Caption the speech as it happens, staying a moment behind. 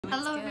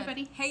Hello,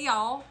 everybody. Hey,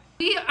 y'all.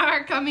 We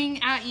are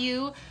coming at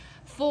you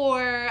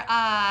for,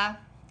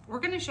 we're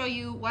going to show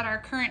you what our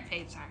current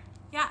faves are.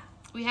 Yeah.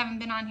 We haven't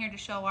been on here to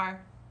show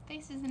our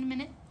faces in a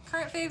minute.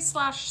 Current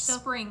faves /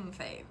 spring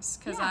faves,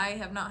 because I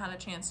have not had a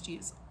chance to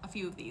use a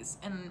few of these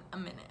in a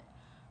minute,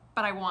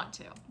 but I want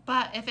to.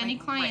 But if any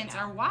clients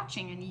are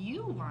watching and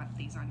you want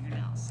these on your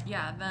nails,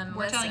 then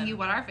we're telling you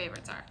what our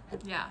favorites are.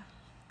 Yeah,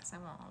 because I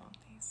want all of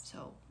these.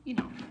 So, you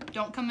know,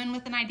 don't come in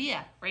with an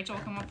idea. Rachel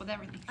will come up with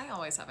everything. I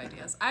always have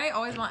ideas. I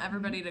always want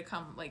everybody to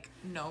come, like,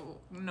 no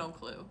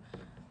clue.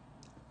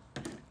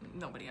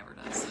 Nobody ever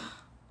does.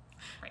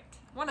 Right.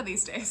 One of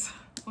these days.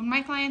 When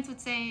my clients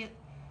would say,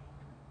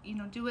 you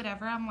know, do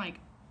whatever, I'm like,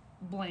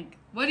 blank.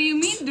 What do you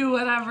mean do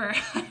whatever?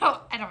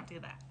 I don't do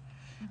that.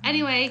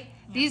 Anyway,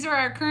 these are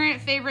our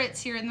current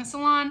favorites here in the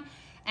salon.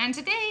 And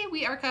today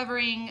we are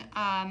covering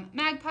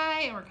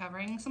Magpie, and we're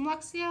covering some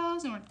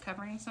Luxios, and we're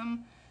covering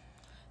some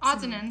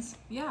odds and ends.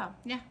 Yeah.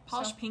 Yeah.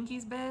 Polished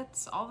Pinkies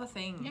bits, all the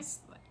things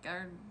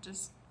are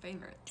just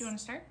favorites. Do you want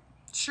to start?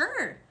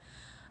 Sure.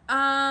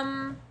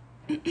 I'll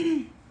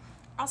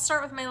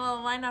start with my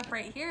little lineup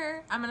right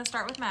here. I'm going to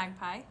start with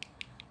Magpie.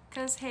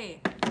 Because,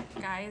 hey,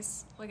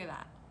 guys, look at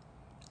that.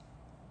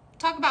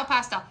 Talk about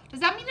pastel.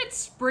 Does that mean it's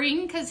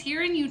spring? Because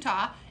here in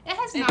Utah, it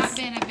has not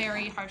been a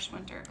very harsh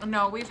winter.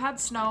 No, we've had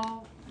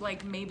snow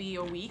like maybe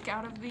a week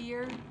out of the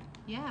year.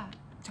 Yeah.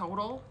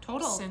 Total.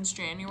 Since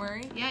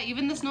January. Yeah,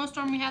 even the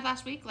snowstorm we had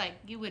last week, like,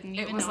 you wouldn't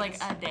even notice. It was like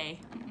a day.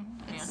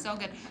 It's so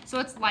good. So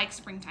it's like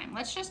springtime.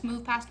 Let's just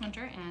move past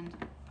winter and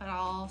put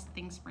all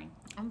things spring.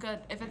 I'm good.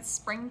 If it's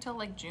spring till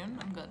like June,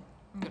 I'm good.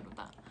 I'm good with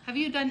that. Have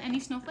you done any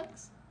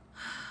snowflakes?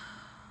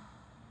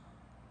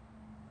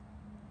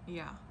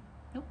 Yeah.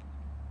 Nope.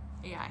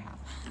 Yeah, I have.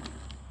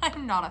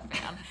 I'm not a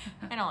fan.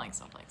 I don't like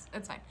snowflakes.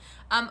 It's fine.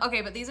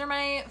 Okay, but these are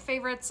my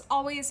favorites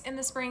always in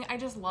the spring. I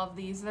just love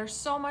these. They're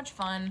so much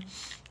fun.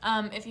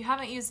 If you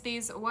haven't used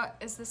these, what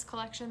is this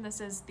collection?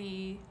 This is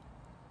the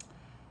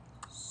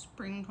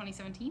Spring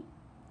 2017.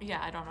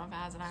 Yeah, I don't know if it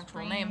has an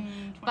actual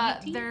name,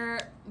 but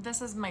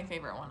this is my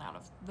favorite one out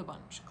of the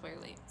bunch.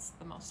 Clearly, it's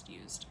the most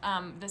used.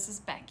 This is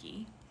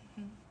Becky.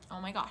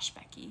 Oh my gosh,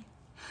 Becky.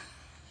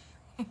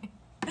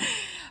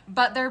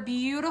 But they're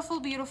beautiful,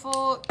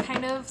 beautiful,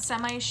 kind of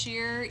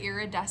semi-sheer,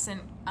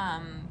 iridescent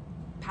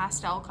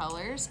pastel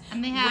colors.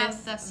 And they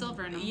have the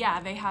silver in them. Yeah,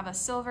 they have a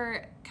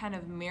silver kind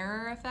of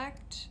mirror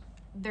effect.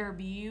 They're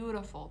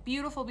beautiful,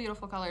 beautiful,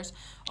 beautiful colors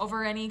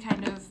over any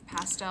kind of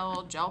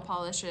pastel gel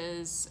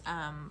polishes,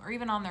 or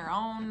even on their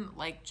own,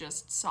 like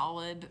just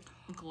solid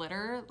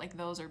glitter. Like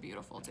those are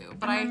beautiful too.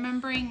 But I'm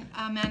remembering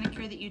a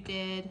manicure that you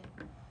did.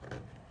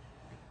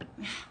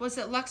 Was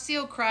it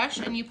Luxio Crush,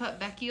 and you put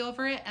Becky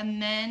over it, and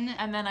then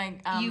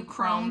you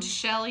chromed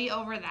Shelly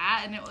over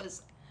that, and it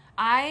was.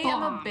 I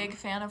am a big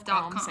fan of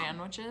chrome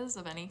sandwiches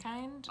of any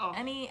kind,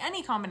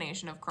 any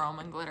combination of chrome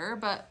and glitter,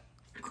 but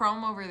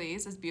chrome over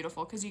these is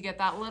beautiful because you get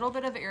that little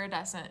bit of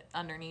iridescent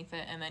underneath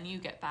it, and then you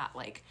get that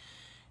like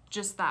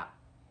just that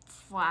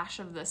flash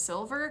of the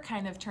silver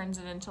kind of turns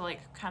it into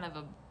like kind of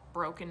a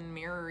broken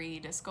mirror-y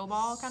disco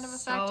ball kind of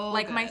effect.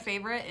 Like my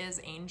favorite is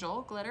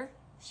Angel glitter.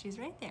 She's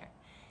right there.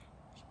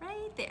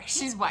 Right there.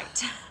 She's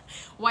white.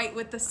 White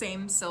with the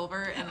same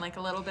silver and like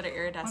a little bit of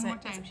iridescent. One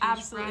more time. It's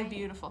absolutely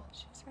beautiful.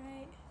 She's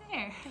right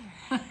there.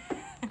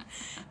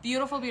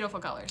 Beautiful, beautiful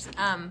colors.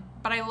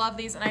 But I love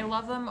these, and I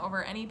love them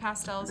over any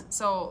pastels.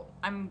 So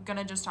I'm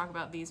gonna just talk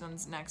about these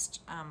ones next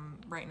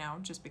right now,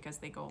 just because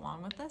they go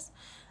along with this.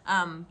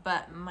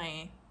 But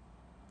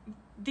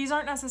these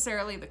aren't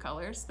necessarily the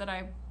colors that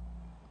are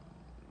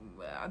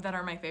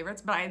my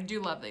favorites, but I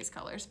do love these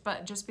colors.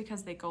 But just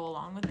because they go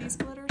along with these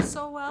glitters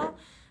so well.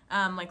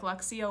 Like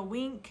Luxio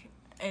Wink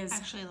is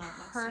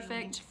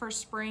perfect for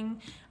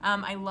spring.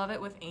 I love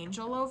it with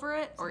Angel over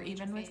it, or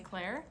even with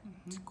Claire.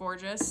 It's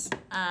gorgeous.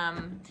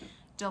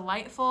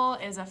 Delightful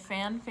is a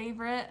fan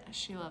favorite.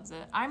 She loves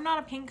it. I'm not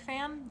a pink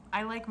fan.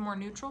 I like more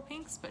neutral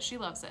pinks, but she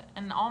loves it.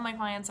 And all my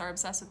clients are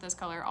obsessed with this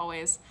color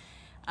always.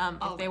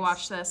 If they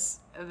watch this,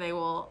 they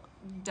will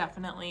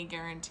definitely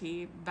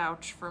guarantee,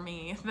 vouch for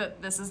me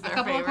that this is their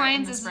favorite. A couple of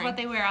clients, this is what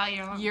they wear all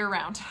year long. Year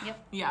round.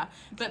 Yep. Yeah.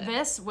 But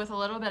this, with a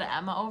little bit of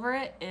Emma over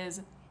it, is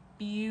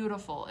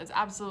beautiful. It's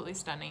absolutely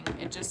stunning.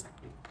 It just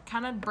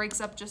kind of breaks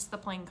up just the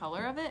plain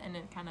color of it, and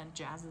it kind of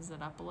jazzes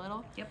it up a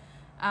little. Yep.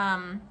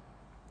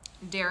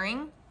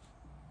 Daring,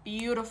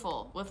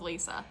 beautiful with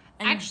Lisa.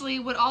 And actually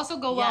would also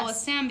go well with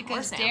Sam,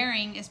 because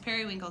Daring is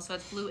periwinkle, so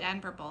it's blue and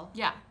purple.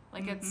 Yeah.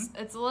 Like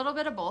it's a little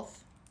bit of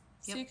both.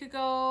 So you could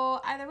go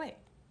either way.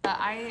 But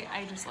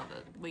I just love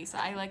it,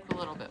 Lisa. I like the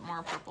little bit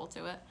more purple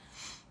to it.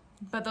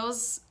 But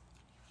those,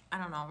 I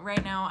don't know.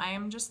 Right now, I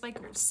am just like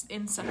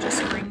in such a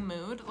spring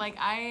mood. Like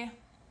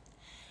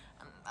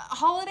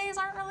holidays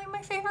aren't really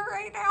my favorite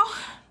right now.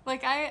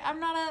 Like I'm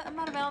not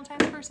a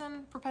Valentine's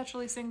person.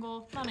 Perpetually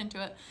single. Not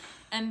into it.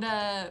 And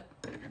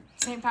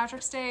St.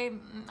 Patrick's Day,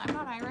 I'm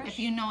not Irish. If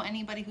you know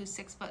anybody who's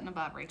 6 foot and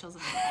above, Rachel's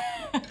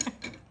available.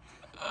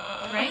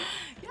 Right?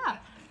 Yeah,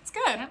 it's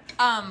good. Yep.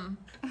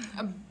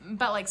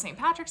 But like St.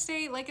 Patrick's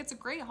Day, like it's a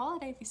great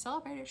holiday if you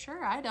celebrate it.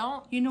 Sure, I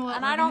don't. You know what?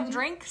 And I don't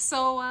drink,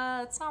 so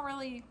it's not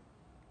really.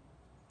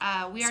 We it's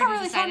already not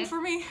really decided, fun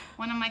for me.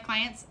 One of my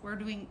clients, we're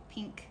doing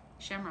pink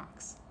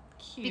shamrocks.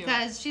 Cute.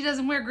 Because she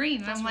doesn't wear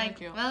green. And I'm really like,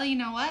 cute. well, you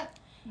know what?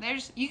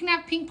 You can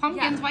have pink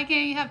pumpkins. Yeah. Why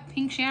can't you have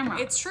pink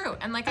shamrocks? It's true.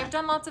 And like I've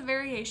done lots of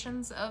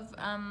variations of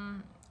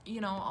you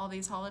know, all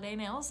these holiday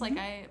nails. Like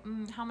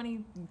how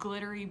many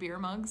glittery beer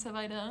mugs have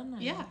I done?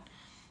 And, yeah.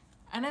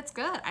 And it's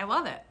good. I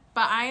love it.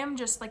 But I am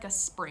just like a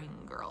spring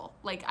girl.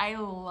 Like I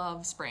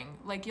love spring.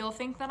 Like you'll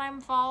think that I'm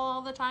fall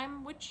all the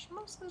time, which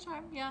most of the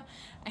time, yeah.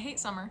 I hate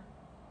summer.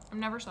 I'm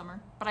never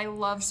summer. But I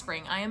love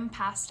spring. I am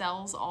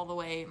pastels all the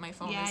way. My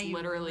phone is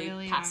literally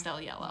really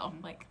pastel yellow.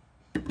 Like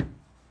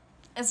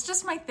it's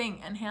just my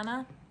thing. And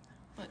Hannah,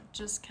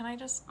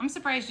 I'm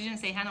surprised you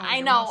didn't say Hannah.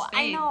 I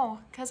know.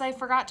 Because I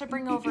forgot to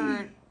bring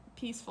over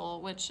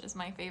Peaceful, which is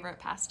my favorite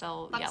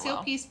pastel Luxio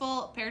yellow.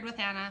 Peaceful paired with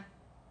Hannah.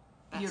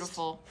 Best.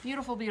 Beautiful.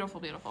 Beautiful, beautiful,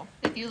 beautiful.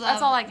 If you love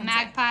That's all I can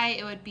Magpie,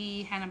 it would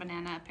be Hannah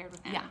Banana paired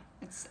with Hannah.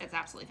 Yeah. It's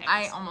absolutely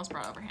fabulous. I almost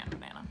brought over Hannah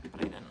Banana,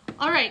 but I didn't.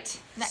 All right.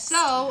 Next.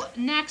 So,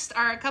 next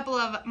are a couple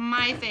of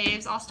my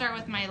faves. I'll start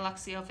with my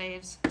Luxio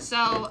faves.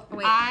 So,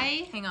 Wait,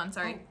 hang on,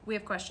 sorry. We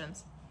have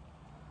questions.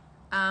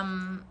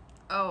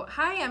 Oh,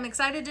 hi, I'm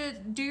excited to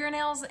do your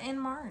nails in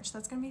March.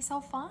 That's going to be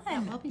so fun.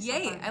 That will be so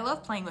Yay, fun. I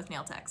love playing with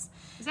nail techs.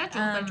 Is that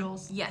Jules by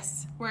Jules?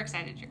 Yes. We're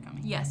excited you're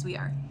coming. Yes, we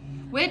are.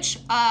 Which,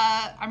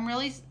 I'm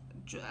really...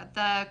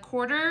 The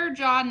quarter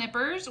jaw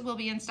nippers will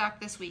be in stock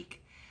this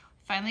week.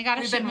 Finally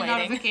got a shipment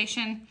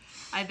notification.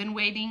 I've been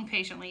waiting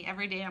patiently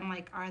every day. I'm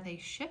like, are they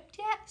shipped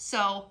yet?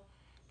 So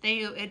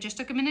it just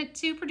took a minute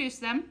to produce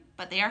them,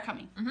 but they are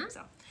coming.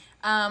 So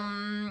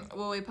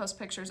will we post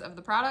pictures of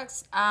the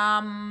products?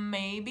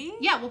 Maybe.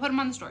 Yeah, we'll put them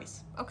on the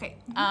stories. Okay.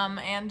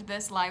 And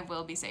this live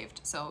will be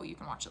saved, so you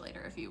can watch it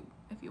later if you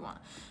want.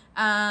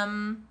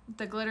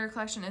 The glitter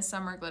collection is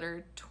Summer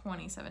Glitter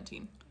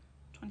 2017.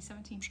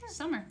 2017. Sure.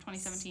 Summer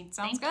 2017.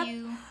 Sounds Thank good.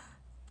 you.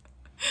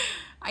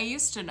 I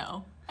used to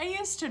know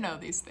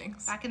these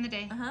things. Back in the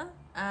day.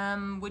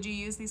 Would you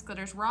use these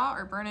glitters raw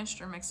or burnished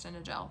or mixed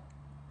into gel?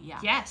 Yeah.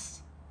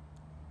 Yes.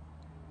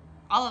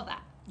 All of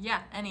that.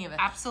 Yeah, any of it.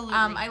 Absolutely.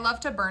 I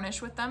love to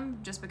burnish with them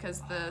just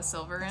because the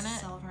silver in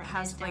it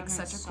has like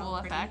such a cool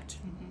effect.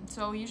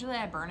 So usually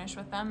I burnish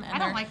with them. And I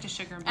don't like to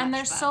sugar match. And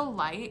they're so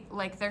light.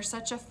 Like they're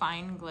such a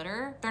fine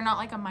glitter. They're not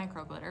like a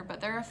micro glitter, but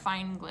they're a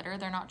fine glitter.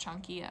 They're not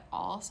chunky at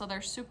all. So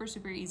they're super,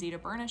 super easy to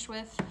burnish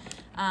with.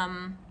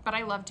 But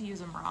I love to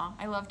use them raw.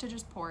 I love to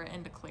just pour it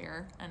into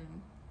clear and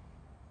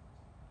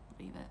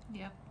leave it.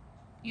 Yep.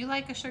 You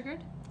like a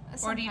sugared?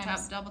 Sometimes. Or do you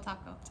double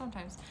taco?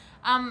 Sometimes.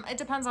 It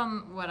depends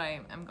on what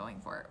I am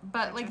going for.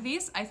 But like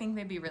these, I think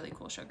they'd be really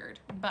cool sugared.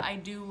 But I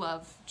do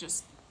love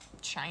just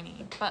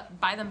shiny. But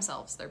by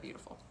themselves, they're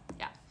beautiful.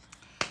 Yeah.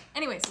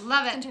 Anyways,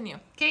 love it. Continue.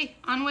 Okay,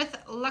 on with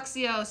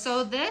Luxio.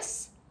 So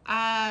this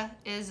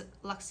is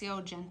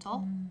Luxio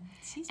Gentle.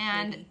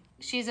 And pretty.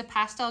 She's a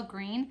pastel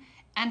green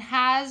and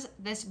has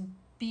this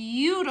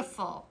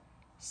beautiful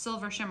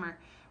silver shimmer.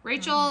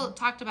 Rachel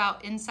talked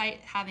about Insight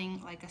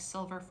having like a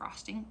silver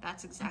frosting.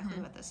 That's exactly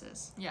what this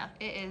is. Yeah.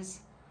 It is.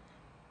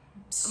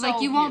 So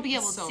like you won't be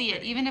able to so see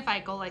pretty. it. Even if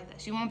I go like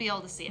this, you won't be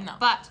able to see it. No.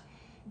 But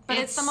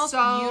it's the most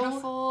so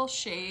beautiful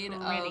shade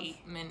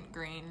pretty. of mint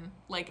green.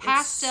 Like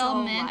pastel it's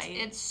so mint. light.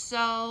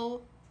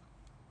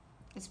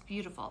 It's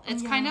beautiful.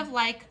 It's kind of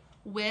like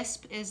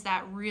Wisp is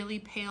that really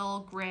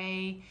pale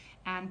gray,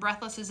 and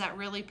Breathless is that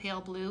really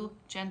pale blue.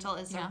 Gentle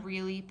is a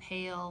really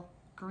pale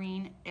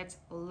green. It's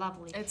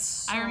lovely. It's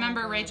so I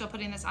remember good. Rachel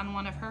putting this on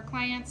one of her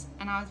clients,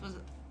 and I was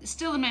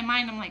still in my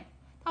mind. I'm like,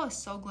 that was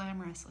so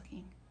glamorous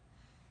looking.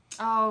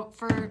 Oh,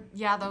 for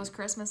those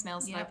Christmas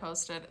nails that I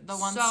posted, the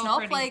one So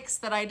snowflakes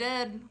that I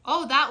did.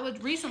 Oh, that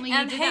was recently.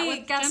 And you did that hey,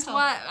 with guess Gentle.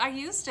 what I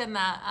used in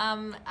that?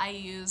 I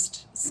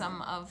used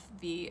some of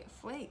the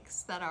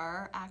flakes that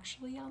are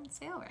actually on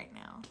sale right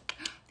now.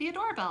 The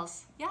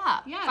Adorabells.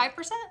 Yeah,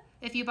 5%.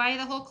 If you buy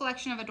the whole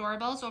collection of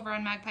Adorabells over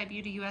on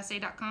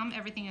MagpieBeautyUSA.com,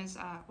 everything is,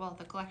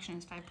 the collection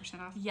is 5%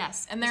 off.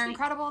 Yes, and they're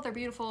incredible. They're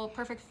beautiful,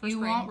 perfect for you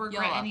spring. Won't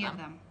regret any of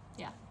them.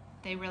 Yeah.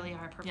 They really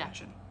are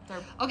perfection. Yeah,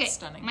 they're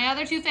stunning. My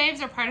other two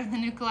faves are part of the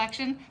new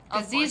collection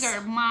because these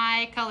are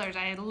my colors.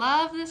 I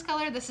love this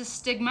color. This is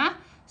Stigma.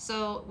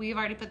 So we've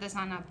already put this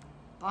on a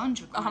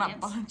bunch of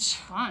clients. On a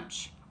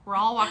bunch. We're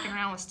all walking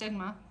around with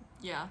Stigma.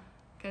 Yeah.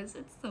 Because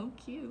it's so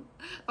cute.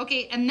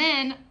 Okay, and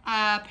then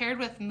paired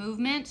with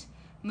Movement.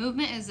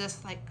 Movement is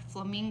this like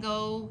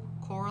flamingo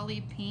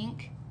corally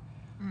pink.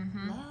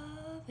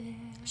 Love it.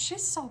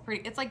 She's so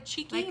pretty. It's like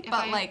cheeky,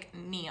 but like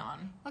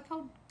neon. Look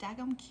how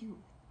daggum cute.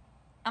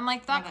 And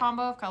like that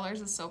combo of colors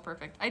is so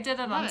perfect. I did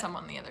it on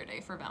someone the other day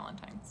for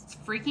Valentine's. It's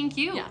freaking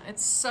cute. Yeah,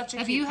 it's such a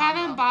cute If you combo.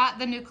 haven't bought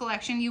the new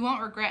collection, you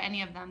won't regret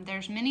any of them.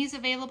 There's minis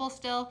available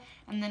still,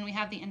 and then we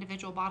have the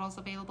individual bottles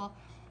available.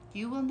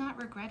 You will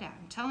not regret it,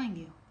 I'm telling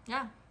you.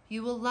 Yeah.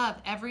 You will love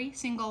every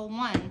single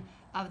one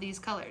of these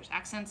colors.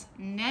 Accents,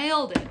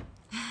 nailed it.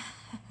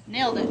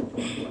 Nailed it.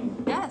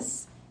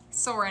 Yes.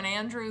 Soren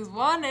Andrews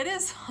one, it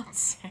is on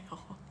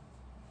sale.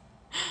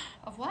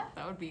 Of what?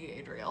 That would be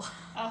Adriel.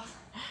 Oh.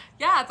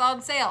 Yeah, it's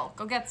on sale.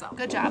 Go get some.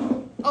 Good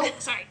job. Oh,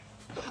 sorry.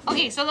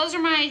 Okay, so those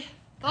are my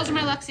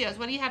Luxios.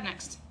 What do you have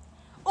next?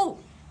 Oh,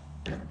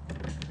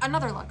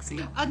 another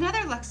Luxio. Another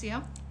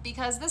Luxio.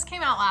 Because this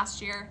came out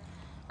last year,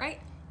 right?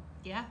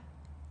 Yeah.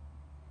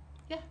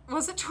 Yeah.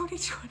 Was it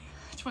 2020?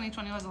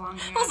 2020 was a long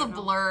year. It was a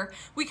blur.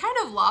 We kind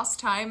of lost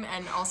time,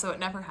 and also it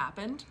never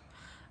happened.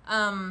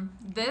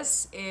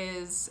 This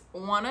is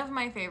one of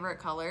my favorite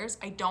colors.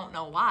 I don't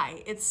know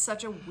why. It's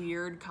such a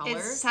weird color.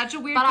 It's such a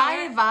weird color.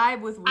 But I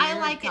vibe with weird colors. I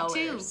like it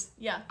too.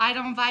 Yeah. I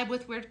don't vibe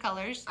with weird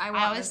colors. I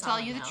always tell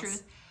you the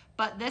truth.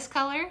 But this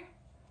color,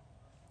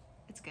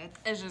 it's good.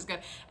 It's just good.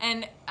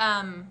 And,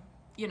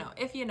 you know,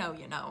 if you know,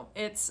 you know.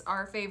 It's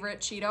our favorite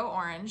Cheeto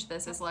orange.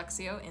 This is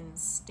Luxio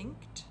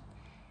Instinct.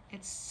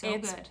 It's so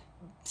good.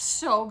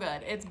 So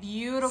good. It's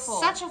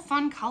beautiful. Such a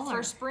fun color.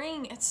 For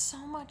spring, it's so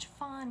much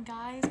fun,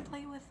 guys.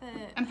 Play with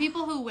it. And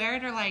people who wear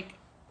it are like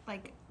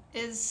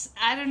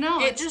I don't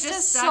know. It just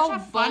is such a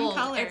fun bold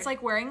color. It's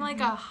like wearing like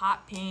a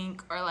hot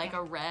pink or like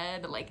a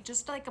red, like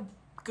just like a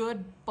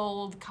good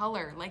bold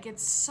color. Like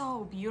it's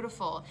so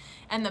beautiful.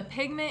 And the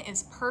pigment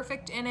is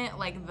perfect in it.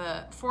 Like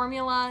the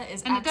formula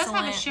is excellent. And it does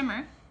have a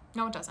shimmer.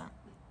 No, it doesn't.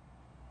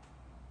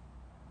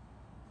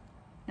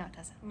 No, it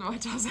doesn't. No,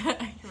 it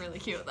doesn't. You're really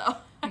cute though.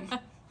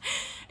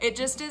 It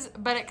just is,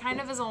 but it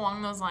kind of is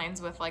along those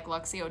lines with like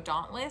Luxio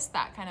Dauntless,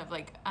 that kind of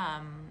like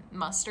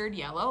mustard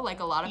yellow.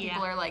 Like a lot of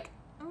people are like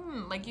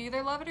you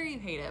either love it or you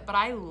hate it, but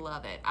I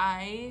love it.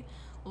 I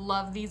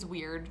love these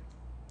weird,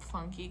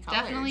 funky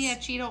colors. Definitely a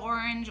Cheeto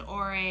orange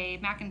or a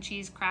mac and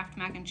cheese, Kraft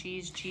mac and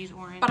cheese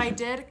orange. But I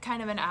did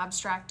kind of an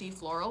abstract-y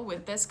floral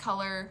with this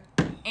color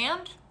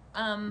and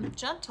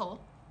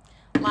Gentle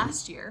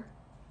last year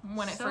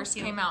when it first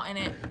came out,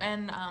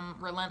 and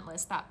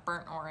Relentless, that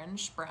burnt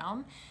orange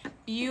brown.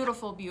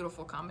 Beautiful,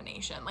 beautiful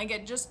combination. Like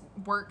it just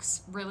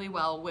works really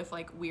well with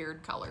like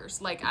weird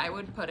colors. Like I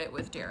would put it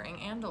with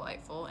Daring and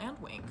Delightful and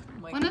Wink.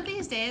 Like, one of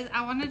these days,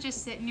 I want to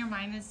just sit in your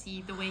mind and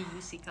see the way you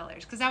see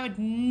colors, because I would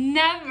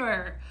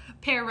never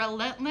pair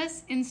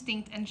Relentless,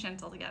 Instinct, and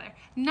Gentle together.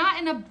 Not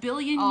in a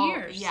billion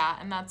years. Yeah,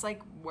 and that's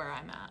like where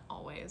I'm at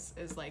always,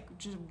 is like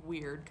just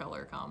weird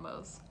color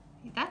combos.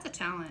 That's a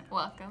talent.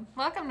 Welcome.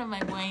 Welcome to my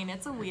brain.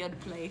 It's a weird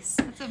place.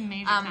 That's a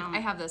major talent. I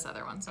have this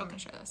other one, so I'm going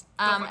to share this.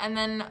 And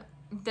then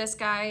this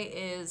guy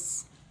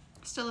is...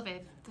 Still a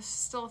fave. This is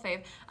still a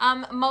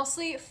fave.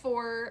 Mostly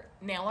for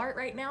nail art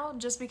right now,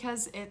 just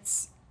because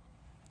it's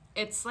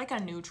like a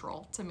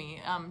neutral to me.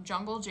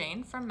 Jungle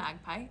Jane from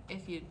Magpie.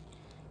 If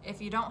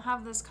you don't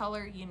have this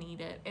color, you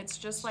need it. It's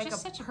just like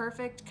a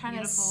perfect kind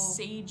of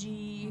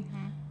sagey,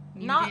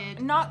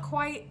 not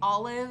quite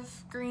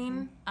olive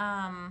green.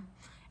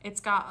 It's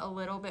got a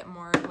little bit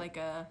more of like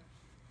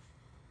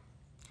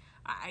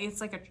it's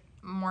like a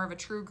more of a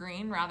true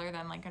green rather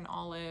than like an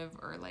olive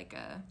or like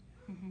a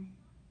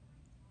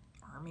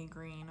army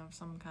green of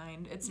some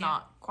kind. It's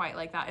not quite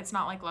like that. It's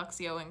not like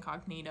Luxio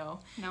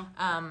Incognito. No.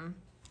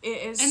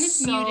 It is, and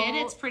it's muted.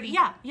 It's pretty.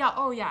 Yeah.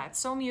 Oh yeah. It's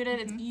so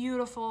muted. It's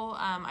beautiful.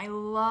 I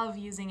love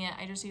using it.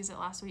 I just used it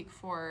last week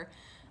for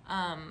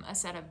a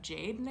set of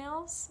jade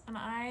nails, and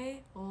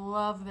I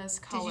love this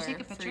color. Did you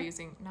take a picture? For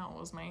using. No,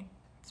 it's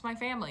my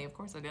family. Of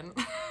course I didn't.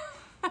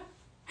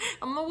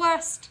 I'm the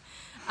worst.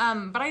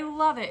 But I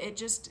love it. It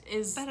just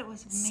is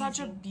such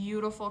a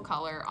beautiful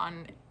color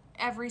on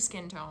every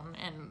skin tone,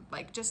 and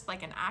like just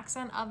like an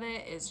accent of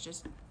it is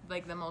just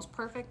like the most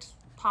perfect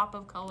pop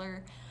of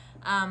color.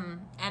 And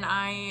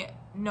I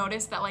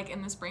noticed that like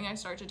in the spring I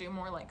start to do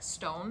more like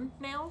stone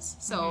nails,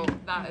 so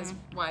that is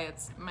why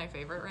it's my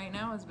favorite right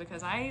now, is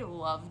because I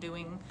love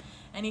doing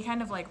any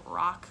kind of like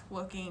rock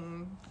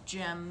looking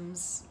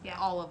gems,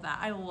 all of that.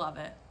 I love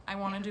it. I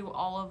want to do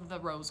all of the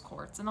rose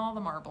quartz and all the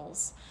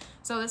marbles.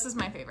 So this is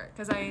my favorite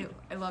because I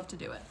love to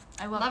do it.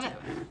 I love to do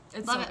it.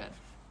 It's so good.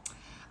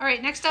 All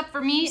right, next up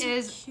for me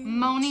is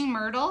Moaning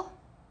Myrtle.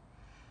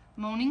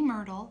 Moaning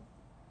Myrtle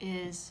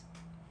is,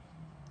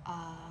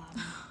 how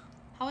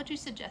would you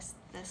suggest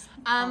this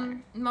color?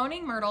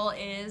 Moaning Myrtle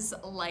is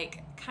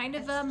like kind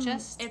of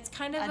it's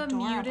kind of a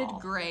muted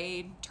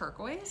gray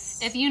turquoise.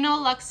 If you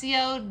know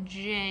Luxio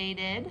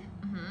Jaded,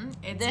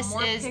 this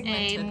is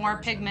a more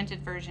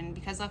pigmented version,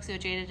 because Luxio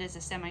Jaded is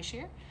a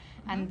semi-sheer,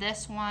 and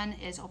this one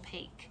is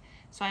opaque.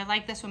 So I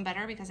like this one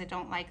better because I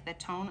don't like the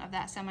tone of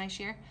that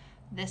semi-sheer.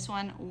 This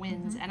one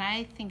wins, and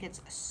I think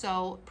it's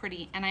so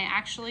pretty. And I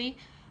actually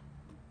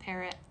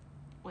pair it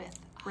with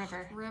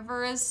River.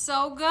 River is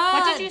so good.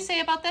 What did you say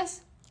about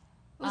this?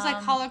 It was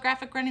like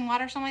holographic running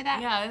water, something like that?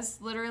 Yeah,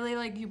 it's literally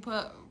like you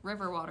put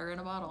river water in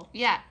a bottle.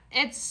 Yeah,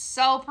 it's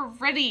so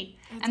pretty.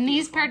 And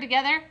these paired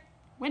together,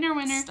 winner,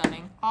 winner.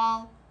 Stunning.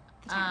 All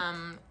the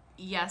time.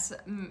 Yes,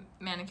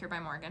 Manicure by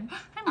Morgan.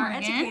 Hi, Morgan. Our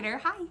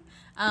educator.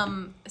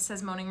 Hi.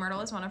 Says Moaning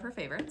Myrtle is one of her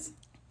favorites.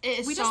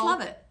 We just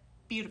love it.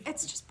 Beautiful.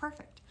 It's just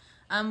perfect.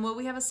 Will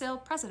we have a sale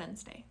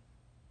President's Day?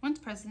 When's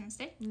President's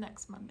Day?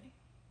 Next Monday.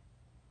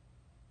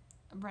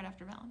 Right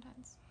after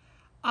Valentine's.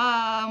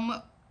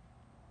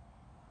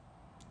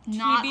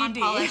 Not TBD. on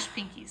Polished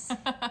Pinkies.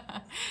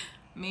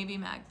 Maybe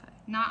Magpie.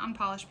 Not on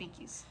Polished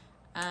Pinkies.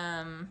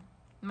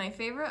 My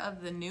favorite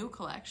of the new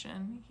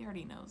collection, he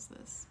already knows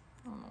this.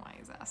 I don't know why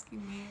he's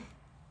asking me.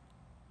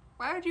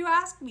 Why would you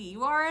ask me?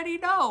 You already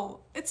know.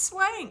 It's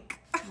Swank.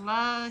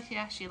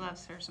 Yeah, she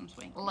loves her some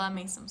Swank. Love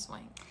me some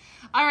Swank.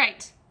 All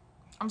right.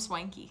 I'm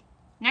swanky.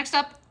 Next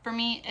up for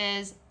me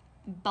is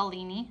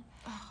Bell-ini.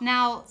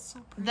 Now, so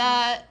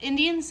the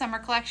Indian summer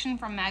collection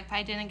from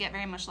Magpie didn't get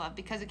very much love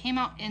because it came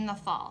out in the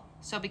fall.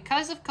 So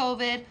because of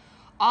COVID,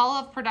 all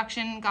of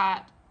production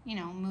got,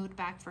 moved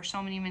back for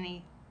so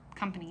many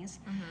companies.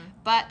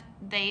 But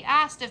they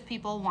asked if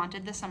people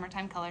wanted the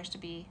summertime colors to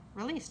be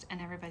released,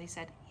 and everybody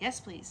said, yes,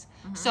 please.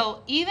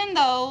 So even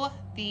though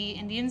the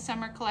Indian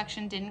summer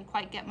collection didn't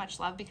quite get much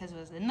love because it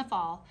was in the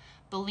fall,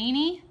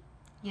 Bell-ini,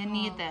 you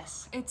need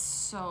this. It's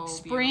so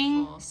Spring,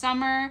 beautiful.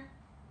 summer,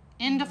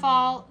 into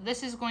fall,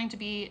 this is going to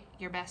be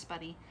your best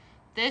buddy.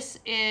 This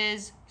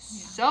is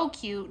so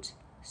cute,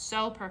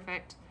 so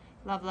perfect.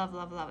 Love, love,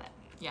 love, love it.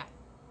 Yeah.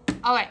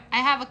 All right, I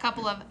have a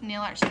couple of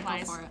nail art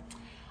supplies. Go for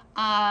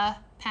it.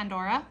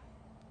 Pandora.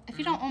 If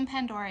you don't own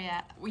Pandora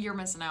yet, well, you're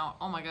missing out.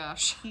 Oh my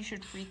gosh. you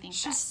should rethink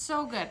It's that. just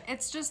so good.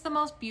 It's just the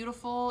most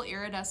beautiful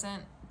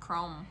iridescent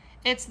chrome.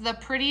 It's the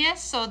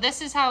prettiest, so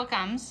this is how it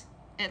comes.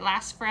 It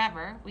lasts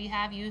forever. We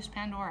have used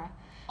Pandora.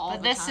 All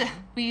the time.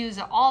 We use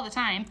it all the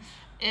time.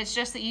 It's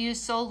just that you use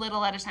so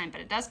little at a time,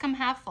 but it does come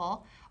half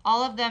full.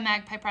 All of the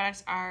Magpie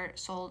products are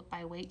sold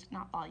by weight,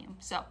 not volume.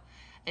 So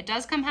it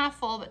does come half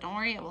full, but don't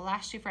worry, it will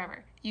last you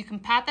forever. You can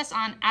pat this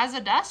on as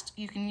a dust.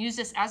 You can use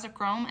this as a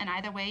chrome, and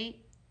either way,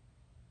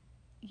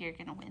 you're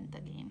going to win the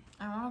game.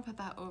 I want to put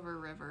that over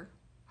River.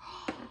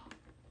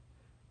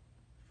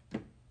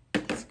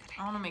 That's a good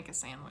I want to make a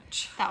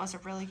sandwich. That was a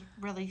really,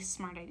 really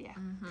smart idea.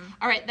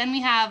 All right, then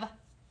we have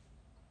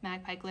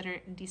Magpie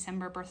Glitter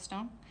December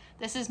Birthstone.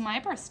 This is my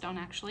birthstone,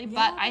 actually,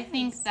 but I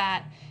think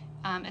that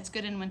it's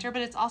good in winter,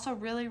 but it's also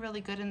really, really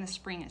good in the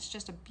spring. It's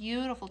just a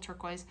beautiful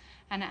turquoise,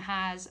 and it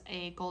has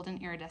a golden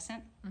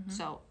iridescent,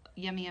 so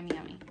yummy, yummy,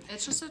 yummy.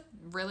 It's just a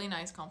really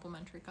nice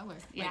complementary color.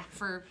 Yeah. Like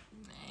for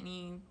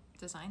any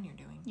design you're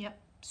doing. Yep,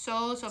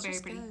 so It's very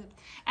just pretty. good.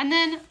 And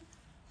then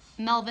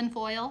Melvin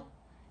Foil.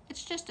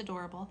 It's just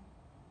adorable.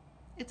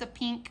 It's a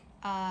pink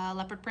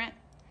leopard print,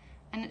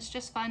 and it's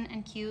just fun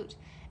and cute.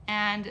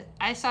 And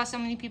I saw so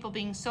many people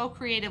being so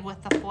creative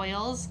with the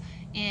foils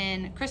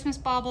in Christmas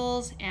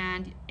baubles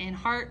and in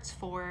hearts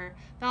for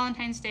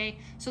Valentine's Day.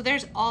 So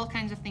there's all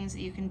kinds of things that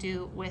you can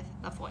do with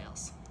the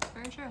foils.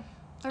 Very true.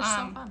 They're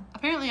so fun.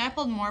 Apparently I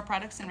pulled more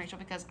products than Rachel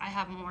because I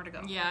have more to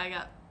go. Yeah, I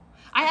got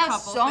I have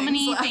couple so things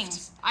many left.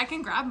 things. I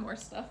can grab more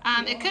stuff.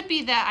 It could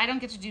be that I don't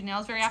get to do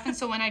nails very often,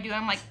 so when I do,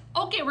 I'm like,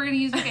 okay, we're gonna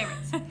use my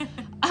favorites.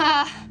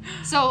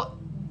 So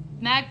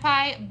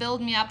Magpie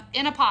Build Me Up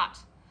in a pot.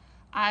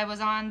 I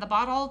was on the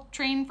bottle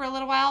train for a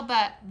little while,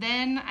 but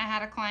then I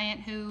had a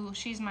client who,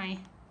 she's my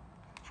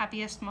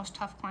happiest, most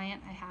tough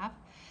client I have.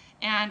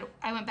 And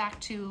I went back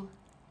to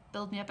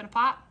Build Me Up in a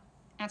pot,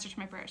 answer to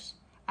my prayers.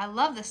 I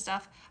love this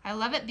stuff. I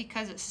love it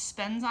because it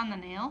suspends on the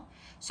nail.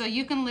 So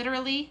you can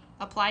literally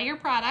apply your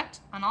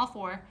product on all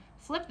four,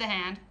 flip the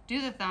hand,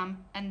 do the thumb,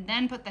 and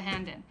then put the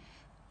hand in.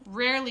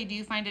 Rarely do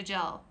you find a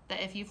gel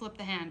that if you flip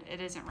the hand, it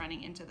isn't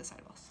running into the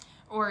sidewalls.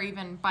 Or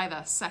even by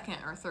the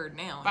second or third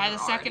nail. By the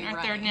second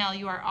or third nail,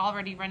 you are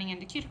already running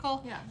into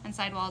cuticle and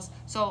sidewalls.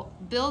 So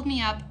Build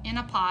Me Up in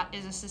a pot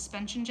is a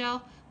suspension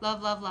gel.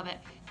 Love, love, love it.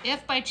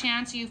 If by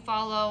chance you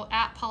follow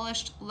at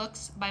Polished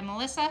Looks by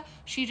Melissa,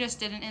 she just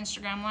did an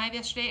Instagram live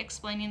yesterday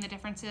explaining the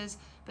differences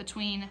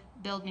between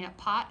Build Me Up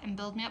pot and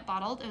Build Me Up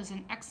bottled. It was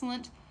an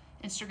excellent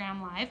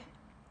Instagram live.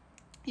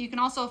 You can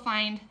also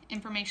find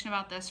information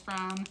about this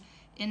from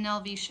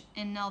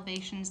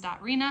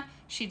innovations.rena.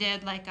 She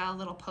did like a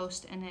little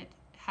post and it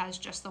has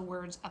just the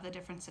words of the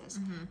differences.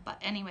 But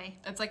anyway,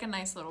 it's like a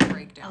nice little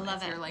breakdown. I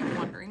love if you're like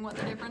wondering what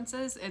the difference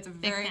is, it's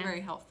very,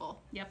 very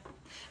helpful. Yep.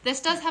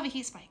 This does have a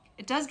heat spike.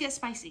 It does get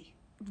spicy.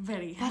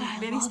 Very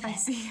love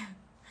spicy. It.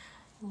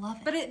 Love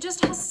it. But it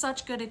just has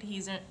such good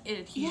adhesion.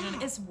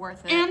 It's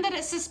worth it. And that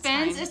it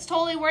suspends. It's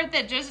totally worth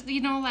it. Just,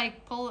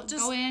 like pull it,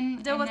 just go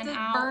in, deal and with then the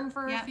out. burn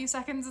for a few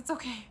seconds. It's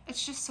okay.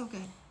 It's just so good.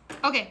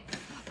 Okay.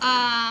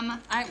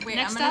 I'm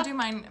next gonna up, do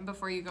mine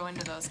before you go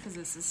into those because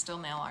this is still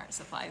nail art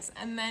supplies,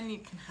 and then you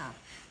can have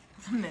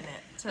a minute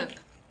to.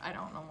 I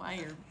don't know why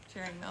you're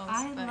sharing those,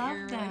 but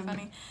you're really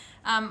funny.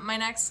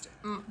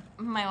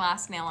 My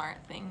last nail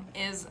art thing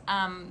is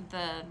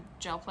the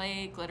gel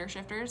play glitter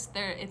shifters.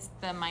 It's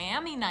the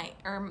Miami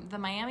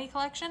Miami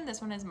collection. This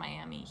one is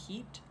Miami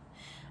Heat.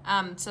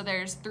 So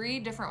there's 3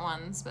 different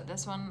ones, but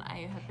this one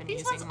I have been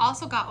using. These ones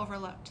also got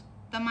overlooked.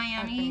 The Miami.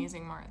 I've been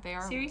using more. They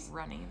are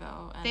runny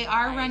though. They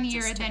are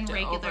runnier than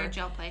regular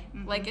gel play.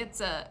 Like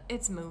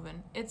it's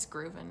moving, it's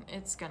grooving,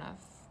 it's gonna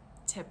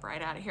tip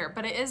right out of here.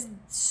 But it is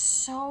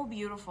so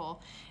beautiful.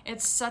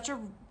 It's such a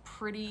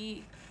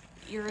pretty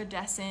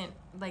iridescent.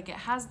 Like it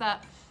has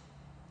that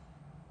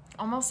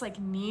almost like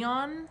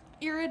neon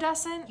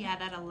iridescent. Yeah,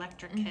 that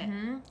electric hit.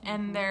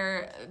 And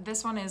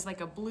this one is like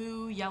a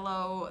blue,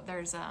 yellow.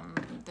 There's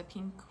the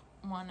pink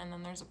one, and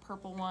then there's a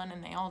purple one,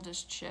 and they all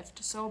just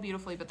shift so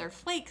beautifully, but they're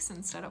flakes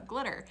instead of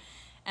glitter,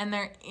 and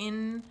they're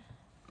in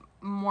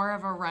more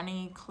of a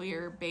runny,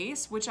 clear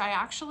base, which I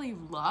actually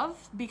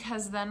love,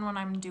 because then when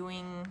I'm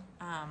doing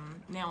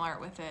nail art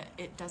with it,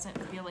 it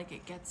doesn't feel like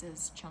it gets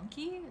as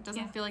chunky. It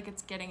doesn't feel like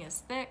it's getting as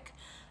thick,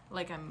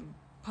 like I'm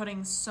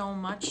putting so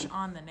much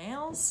on the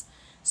nails.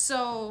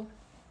 So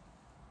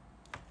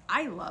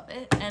I love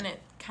it, and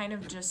it kind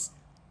of just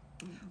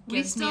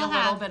gives me a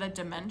little bit of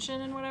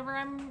dimension in whatever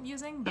I'm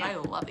using, but I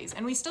love these.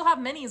 And we still have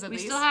minis of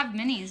these. We still have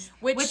minis,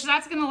 which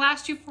that's going to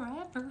last you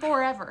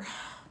forever.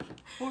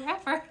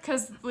 Forever.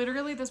 Because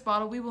literally this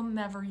bottle, we will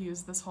never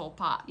use this whole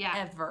pot. Yeah.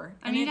 Ever.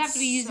 And you'd have to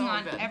be using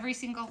on every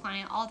single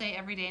client all day,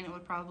 every day, and it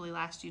would probably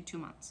last you 2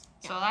 months.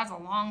 Yeah. So that's a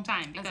long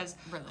time, because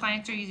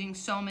clients are using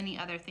so many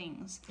other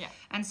things. Yeah.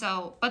 And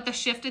so, but the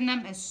shift in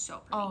them is so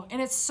pretty. Oh,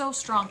 and it's so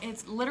strong.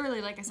 It's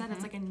literally, like I said,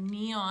 it's like a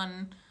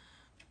neon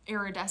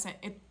iridescent.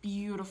 It's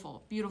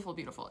beautiful, beautiful,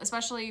 beautiful.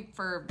 Especially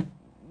for,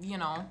 you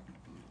know,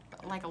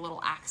 like a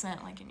little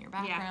accent, like in your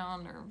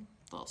background, or a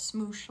little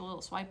smoosh, a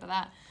little swipe of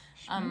that.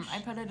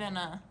 I put it in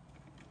a...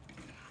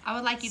 I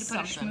would like you to put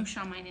a smoosh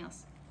on my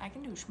nails. I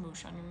can do a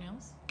smoosh on your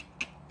nails.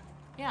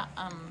 Yeah,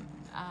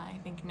 I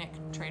think Nick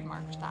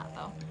trademarked that,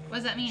 though. What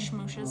does that mean?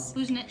 Schmooshes.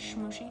 Who's Nick?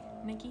 Schmooshy.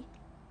 Nikki.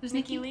 Who's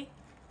Nikki Lee?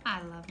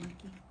 I love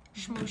Nikki.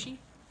 Schmooshy.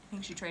 I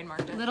think she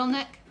trademarked it. Little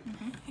Nick.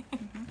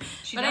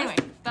 But anyway,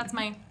 that's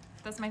my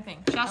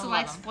thing. She also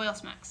likes foil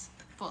smacks.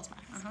 Foil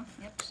smacks.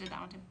 Yep, she did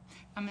that one too.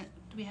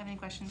 Do we have any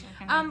questions?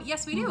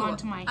 Yes, we do. Move on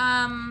to my...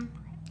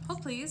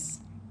 Hold please.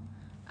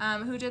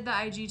 Who did the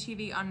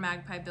IGTV on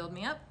Magpie Build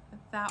Me Up?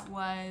 That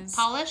was...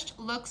 Polished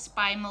Looks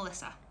by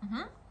Melissa.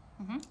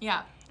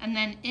 Yeah. And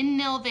then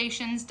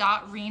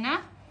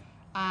innovations.rena.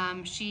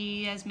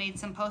 She has made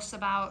some posts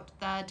about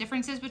the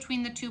differences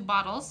between the two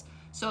bottles.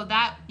 So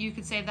that you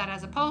could save that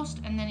as a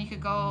post, and then you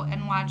could go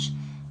and watch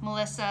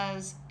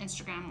Melissa's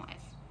Instagram live.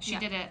 She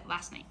did it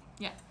last night.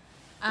 Yeah.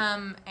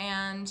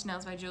 And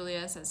Nails by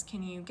Julia says,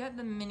 can you get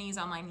the minis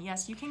online?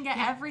 Yes, you can get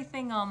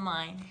everything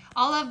online.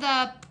 All of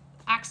the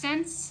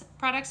accents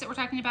products that we're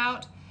talking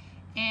about,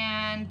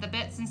 and the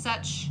bits and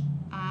such,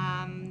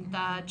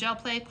 the gel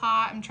play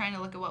pot, I'm trying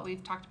to look at what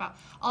we've talked about.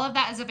 All of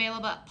that is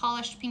available at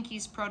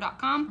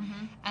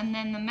polishedpinkiespro.com, and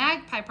then the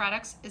Magpie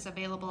products is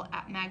available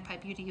at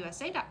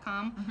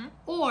magpiebeautyusa.com,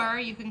 or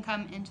you can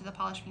come into the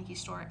Polished Pinky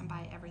store and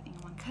buy everything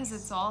in one place. Because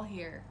it's all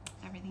here.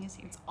 Everything is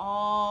here. It's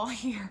all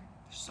here.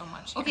 There's so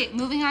much here. Okay,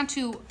 moving on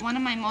to one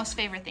of my most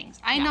favorite things.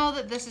 I know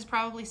that this is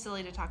probably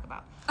silly to talk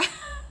about.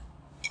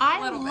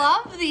 I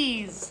love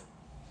these.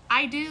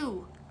 I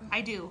do.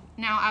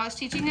 Now, I was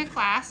teaching a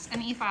class,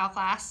 an e-file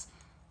class.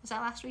 Was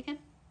that last weekend?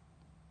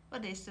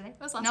 What day is today? It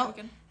was last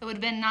weekend. It would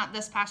have been not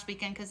this past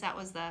weekend, because that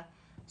was the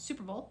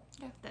Super Bowl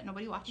that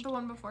nobody watched. The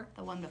one before.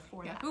 The one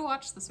before that. Who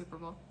watched the Super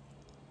Bowl?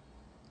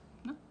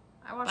 No.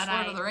 I watched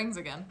Lord of the Rings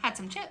again. Had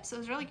some chips. It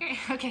was really great.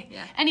 Okay.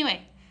 Yeah.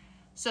 Anyway,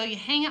 so you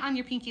hang it on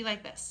your pinky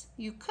like this.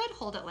 You could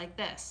hold it like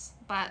this,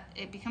 but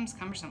it becomes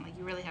cumbersome. Like,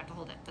 you really have to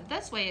hold it. But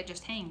this way, it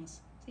just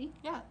hangs. See?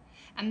 Yeah.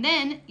 And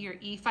then you're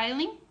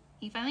e-filing,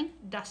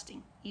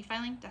 dusting,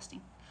 e-filing,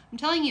 dusting. I'm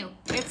telling you,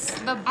 it's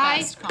the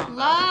best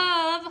combo.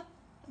 I love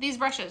these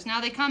brushes. Now,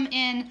 they come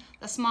in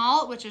the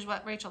small, which is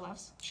what Rachel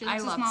loves. She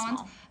loves the small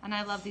ones, and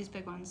I love these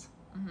big ones.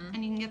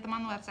 And you can get them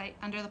on the website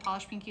under the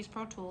Polished Pinkies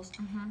Pro tools.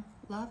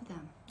 Love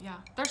them. Yeah,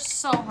 they're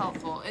so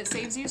helpful. It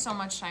saves you so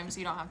much time, so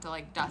you don't have to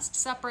like dust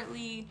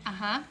separately.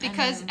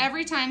 Because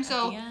every time,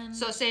 so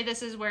say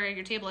this is where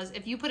your table is.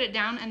 If you put it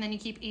down and then you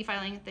keep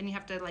e-filing, then you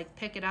have to like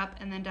pick it up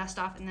and then dust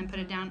off and then put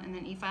it down and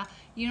then e-file.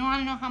 You don't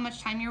want to know how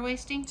much time you're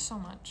wasting? So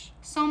much.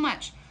 So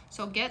much.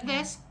 So get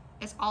this.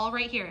 It's all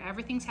right here.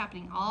 Everything's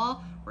happening.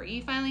 We're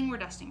e-filing, we're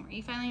dusting. We're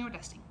e-filing, we're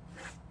dusting.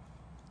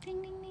 Ding,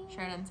 ding, ding.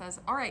 Sheridan says,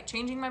 all right,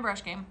 changing my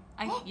brush game.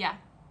 Yeah,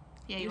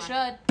 you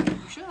should.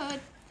 You should.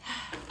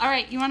 All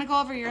right, you want to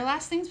go over your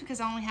last things? Because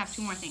I only have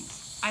 2 more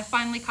things. I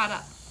finally caught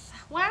up.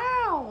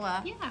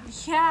 Wow. Yeah.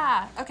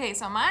 Yeah. Okay,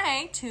 so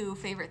my 2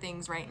 favorite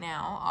things right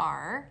now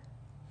are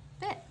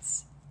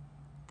bits.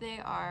 They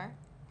are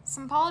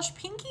some Polished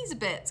Pinkies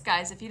bits.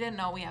 Guys, if you didn't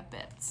know, we have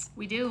bits.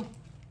 We do.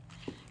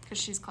 Because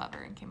she's clever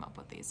and came up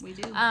with these. We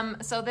do.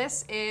 So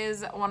this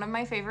is one of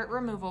my favorite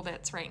removal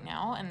bits right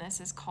now, and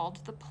this is called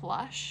the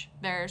Plush.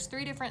 There's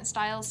 3 different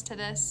styles to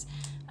this.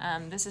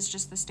 This is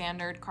just the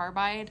standard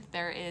Carbide.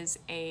 There is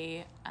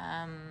a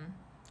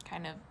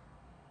kind of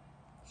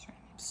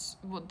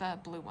the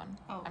blue one.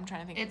 Oh, I'm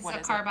trying to think. It's a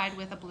Carbide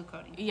with a blue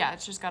coating. Yeah,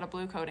 it's just got a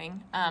blue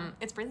coating.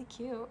 It's really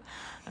cute.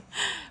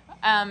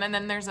 And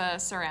then there's a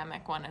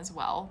ceramic one as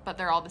well, but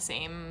they're all the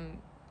same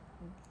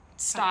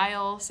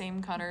style,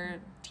 same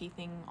cutter,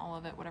 teething, all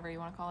of it, whatever you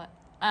want to call it.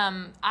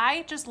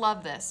 I just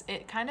love this.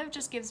 It kind of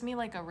just gives me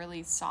like a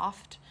really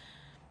soft,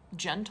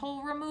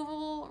 gentle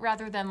removal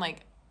rather than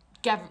like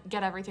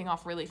get everything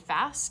off really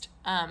fast.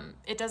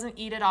 It doesn't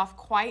eat it off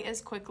quite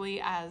as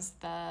quickly as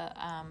the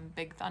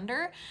Big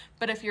Thunder,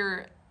 but if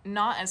you're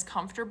not as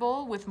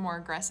comfortable with more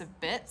aggressive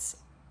bits,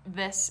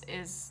 this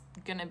is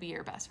gonna be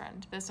your best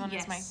friend. This one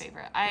is my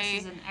favorite.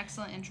 This is an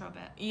excellent intro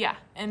bit. Yeah,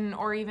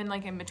 or even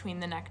like in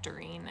between the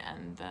Nectarine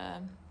and the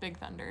Big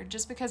Thunder,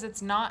 just because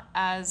it's not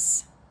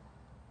as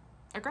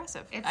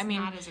aggressive. It's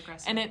not as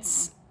aggressive. And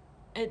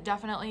it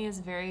definitely is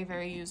very,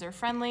 very user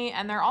friendly,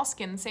 and they're all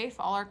skin safe.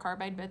 All our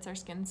Carbide bits are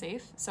skin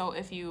safe. So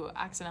if you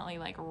accidentally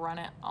like run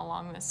it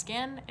along the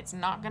skin, it's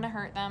not gonna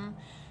hurt them.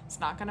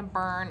 It's not gonna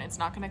burn. It's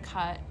not gonna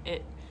cut.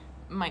 It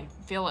might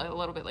feel a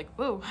little bit like,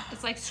 woo.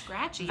 It's like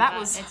scratchy.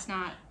 It's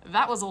not.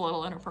 That was a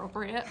little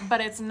inappropriate,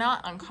 but it's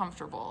not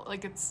uncomfortable.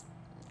 Like it's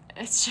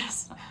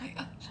just oh my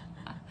gosh.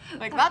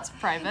 Like that's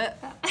private.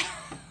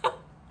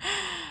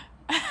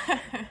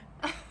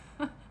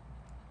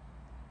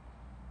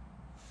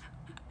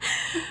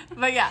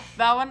 But yeah,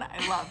 that one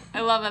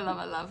I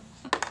love.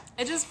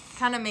 It just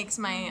kind of makes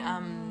my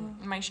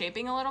my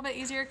shaping a little bit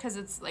easier because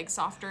it's like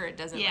softer. It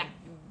doesn't like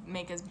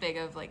make as big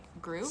of like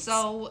grooves.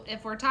 So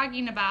if we're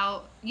talking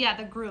about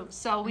the grooves,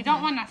 so we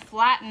don't want to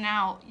flatten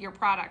out your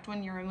product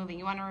when you're removing.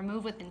 You want to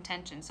remove with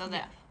intention so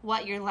that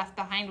what you're left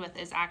behind with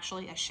is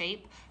actually a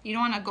shape. You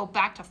don't want to go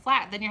back to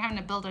flat, then you're having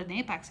to build an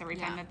apex every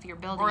time if you're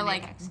building an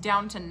apex.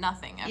 Down to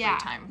nothing every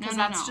time, because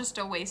that's just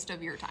a waste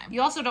of your time.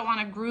 You also don't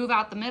want to groove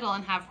out the middle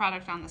and have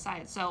product on the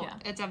side. So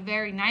it's a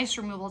very nice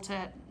removal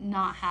to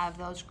not have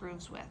those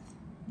grooves with.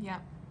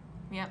 Yep.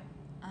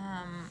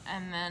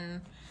 And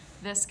then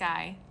this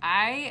guy,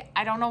 I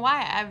don't know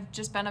why, I've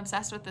just been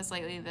obsessed with this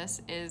lately.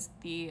 This is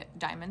the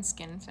Diamond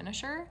Skin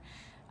Finisher.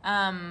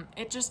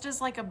 It just is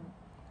like a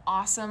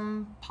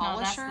awesome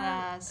polisher. No,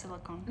 that's the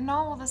silicone.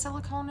 No, the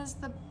silicone is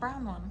the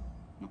brown one.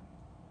 No.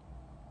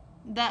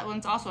 That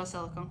one's also a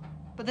silicone,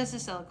 but this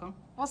is silicone.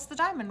 What's the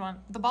diamond one?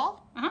 The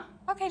ball? Uh-huh.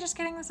 Okay, just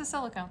kidding, this is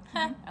silicone.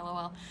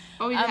 LOL.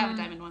 Oh, we do have a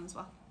diamond one as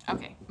well.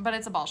 Okay, but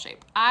it's a ball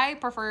shape. I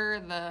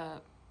prefer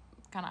the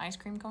kind of ice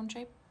cream cone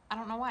shape. I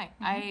don't know why.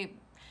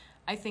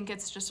 I think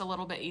it's just a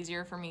little bit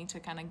easier for me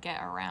to kind of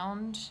get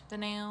around the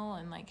nail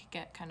and like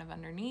get kind of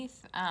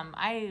underneath.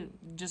 I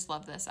just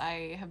love this.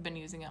 I have been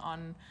using it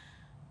on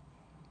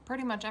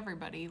pretty much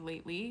everybody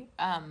lately.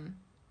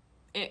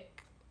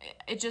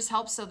 It just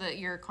helps so that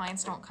your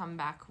clients don't come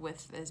back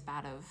with as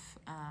bad of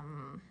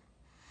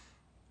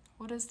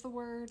what is the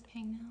word?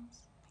 Hangnails.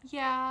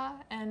 Yeah,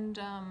 and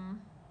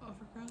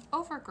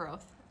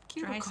overgrowth.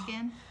 Dry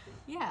skin.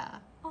 Yeah,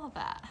 all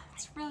that.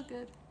 It's real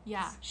good.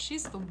 Yeah,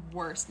 she's the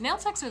worst. Nail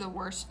techs are the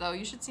worst, though.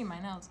 You should see my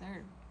nails.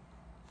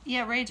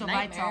 They're Rachel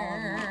bites all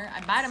of them.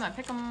 I bite them, I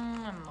pick them,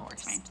 I'm the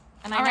worst. Fine.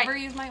 And I never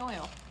use my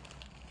oil.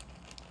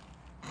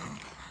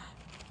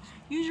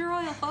 Use your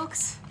oil,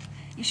 folks.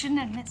 You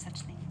shouldn't admit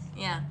such things.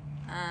 Yeah.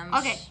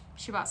 Okay.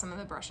 She bought some of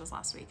the brushes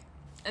last week.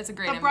 It's a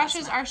great investment. The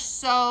brushes are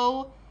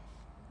so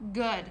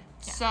good.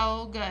 Yeah.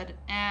 So good.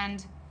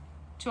 And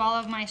to all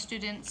of my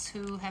students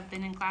who have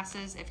been in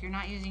classes, if you're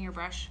not using your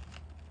brush,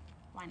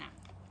 why not?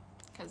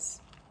 Because,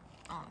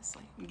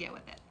 honestly, get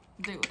with it.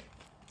 Do it.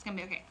 It's going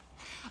to be okay.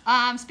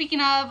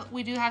 Speaking of,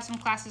 we do have some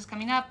classes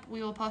coming up.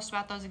 We will post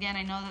about those again.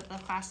 I know that the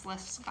class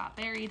lists got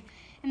buried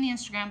in the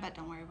Instagram, but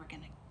don't worry, we're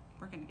gonna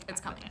get it's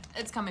back coming. with it.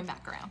 It's coming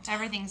back around.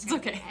 Everything's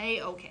gonna be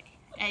A-okay.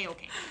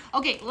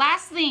 Okay,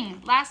 last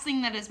thing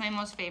that is my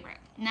most favorite.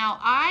 Now,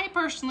 I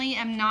personally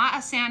am not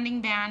a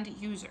sanding band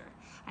user.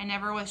 I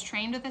never was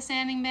trained with a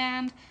sanding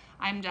band.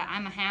 I'm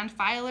a hand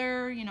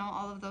filer, you know,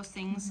 all of those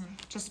things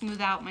to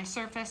smooth out my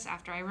surface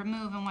after I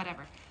remove and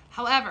whatever.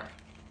 However,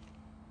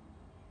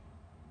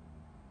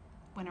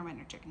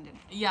 winner chicken dinner.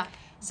 Yeah.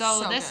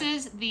 So this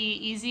is the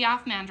Easy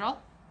Off Mandrel.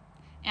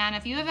 And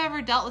if you have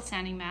ever dealt with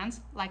sanding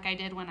bands, like I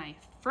did when I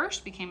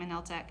first became a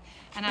nail tech,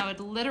 and I would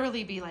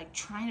literally be like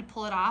trying to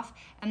pull it off,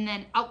 and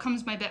then out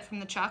comes my bit from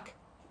the chuck,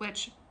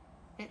 which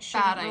it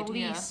shouldn't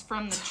release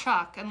from the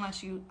chuck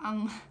unless you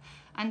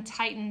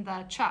untighten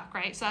the chuck,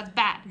 right? So that's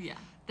bad. Yeah.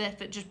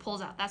 If it just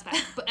pulls out, that's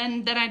bad.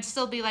 And then I'd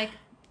still be like,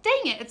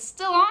 dang it, it's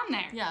still on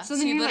there. Yeah. So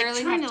then you're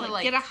literally like trying have to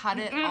like cut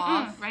it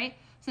off, right?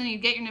 So then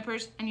you'd get your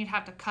nippers and you'd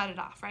have to cut it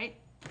off, right?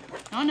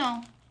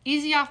 No.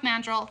 Easy Off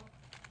Mandrel,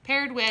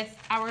 paired with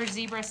our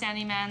Zebra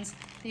Sanding Bands.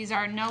 These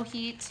are no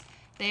heat.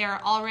 They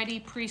are already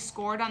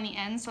pre-scored on the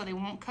end, so they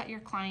won't cut your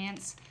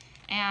clients,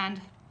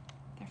 and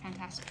they're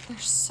fantastic. They're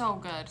so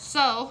good.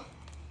 So,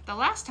 the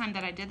last time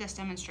that I did this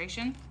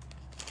demonstration,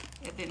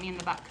 it bit me in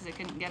the butt because I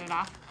couldn't get it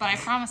off, but I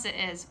promise it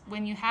is,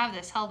 when you have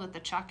this held with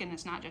the chuck, and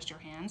it's not just your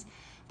hands,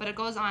 but it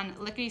goes on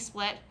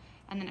lickety-split,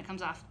 and then it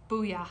comes off.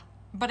 Booyah.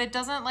 But it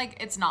doesn't, like,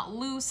 it's not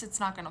loose, it's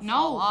not going to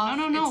fall off.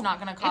 No. It's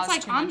not going to cause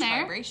too much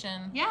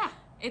vibration. Yeah.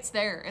 It's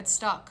there, it's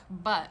stuck,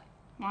 but...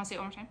 Want to see it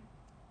one more time?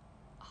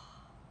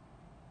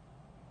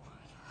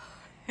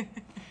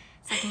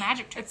 It's like a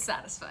magic trick. It's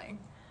satisfying.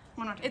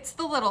 One more time. It's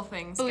the little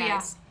things,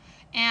 guys.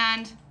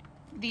 And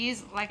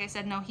these, like I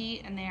said, no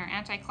heat, and they are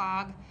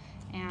anti-clog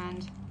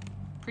and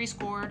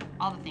pre-scored,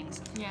 all the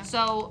things. Yeah.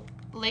 So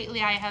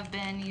lately I have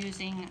been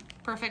using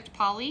Perfect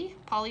Poly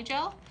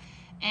Gel,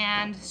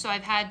 and so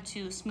I've had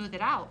to smooth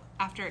it out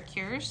after it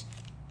cures.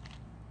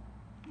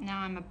 Now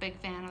I'm a big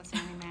fan of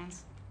sanding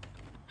bands.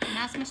 And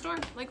that's my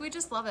story. Like, we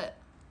just love it.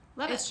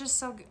 It's just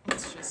so good.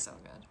 It's just so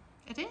good.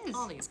 It is.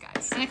 All these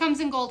guys. And it comes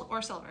in gold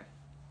or silver.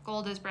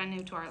 Gold is brand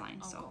new to our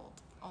line. So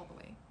gold. All the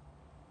way.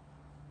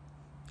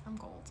 I'm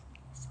gold.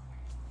 Silver.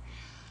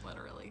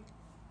 Literally.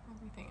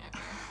 Everything I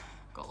wear.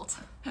 Gold.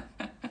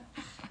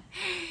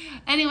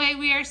 Anyway,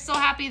 we are so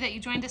happy that you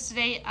joined us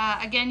today.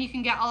 Again, you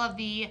can get all of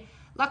the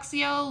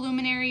Luxio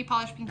Luminary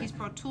Polished Pinkies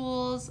Pro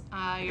tools,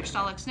 your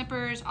Stylix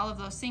snippers, all of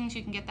those things.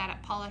 You can get that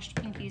at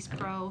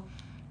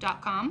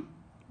polishedpinkiespro.com.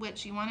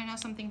 Which, you want to know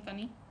something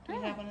funny? Do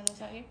we have one of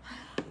those out here?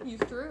 You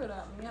threw it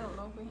at me. I don't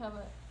know if we have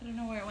it. I don't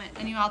know where it went.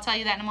 Anyway, I'll tell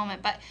you that in a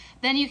moment. But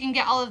then you can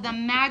get all of the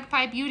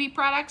Magpie Beauty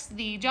products,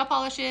 the gel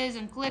polishes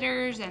and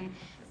glitters and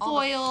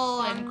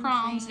foil and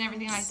chromes and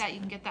everything like that. You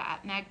can get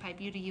that at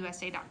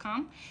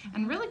magpiebeautyusa.com.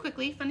 And really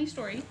quickly, funny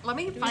story. Let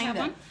me find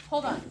it.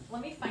 Hold on.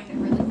 Let me find it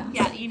really fast.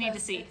 Yeah, you need to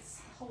see.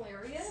 It's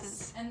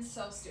hilarious and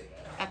so stupid.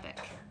 Epic.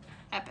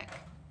 Epic.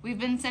 We've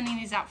been sending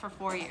these out for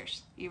 4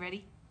 years. You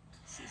ready?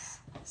 This is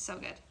so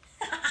good.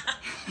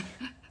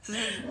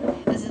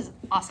 This is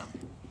awesome.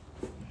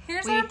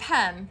 Here's our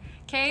pen.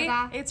 Okay,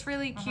 it's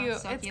really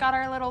cute. So it's cute. got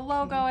our little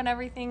logo and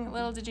everything.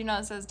 Little did you know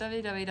it says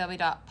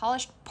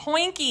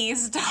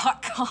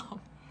www.polishedpinkies.com.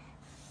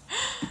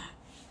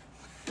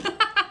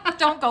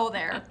 Don't go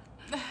there.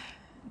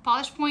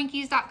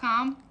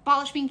 Polishedpinkies.com.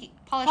 Polished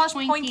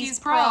Pinkies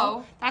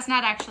Pro. That's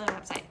not actually a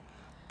website.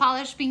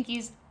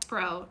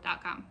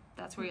 Polishedpinkiespro.com.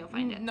 That's where you'll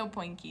find it. No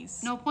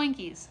poinkies. No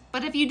poinkies.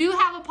 But if you do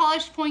have a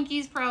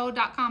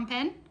polishedpinkiespro.com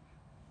pen,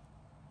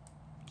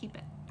 keep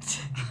it.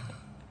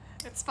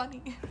 It's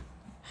funny.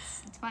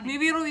 It's funny.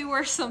 Maybe it'll be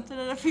worth something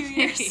in a few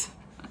years.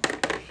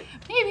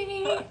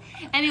 Maybe.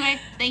 Anyway,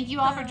 thank you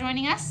all for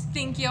joining us.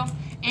 Thank you.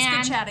 It's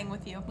good chatting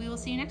with you. We will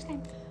see you next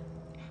time.